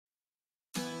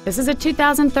This is a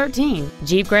 2013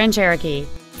 Jeep Grand Cherokee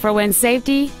for when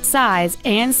safety, size,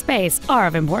 and space are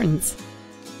of importance.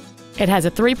 It has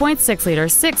a 3.6-liter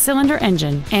six-cylinder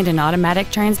engine and an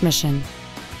automatic transmission.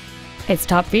 Its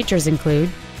top features include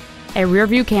a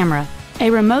rear-view camera, a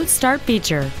remote start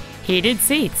feature, heated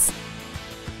seats,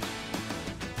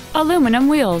 aluminum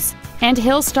wheels, and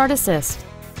hill start assist.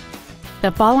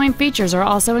 The following features are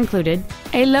also included: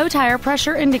 a low tire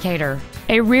pressure indicator,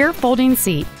 a rear folding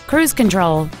seat, cruise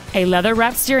control, a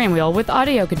leather-wrapped steering wheel with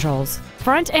audio controls,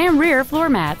 front and rear floor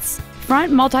mats,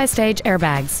 front multi-stage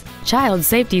airbags, child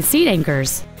safety seat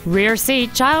anchors, rear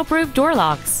seat child-proof door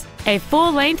locks, a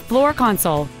full-length floor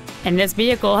console, and this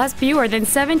vehicle has fewer than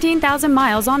 17,000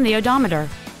 miles on the odometer.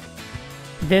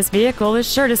 This vehicle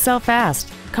is sure to sell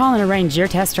fast. Call and arrange your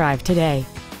test drive today.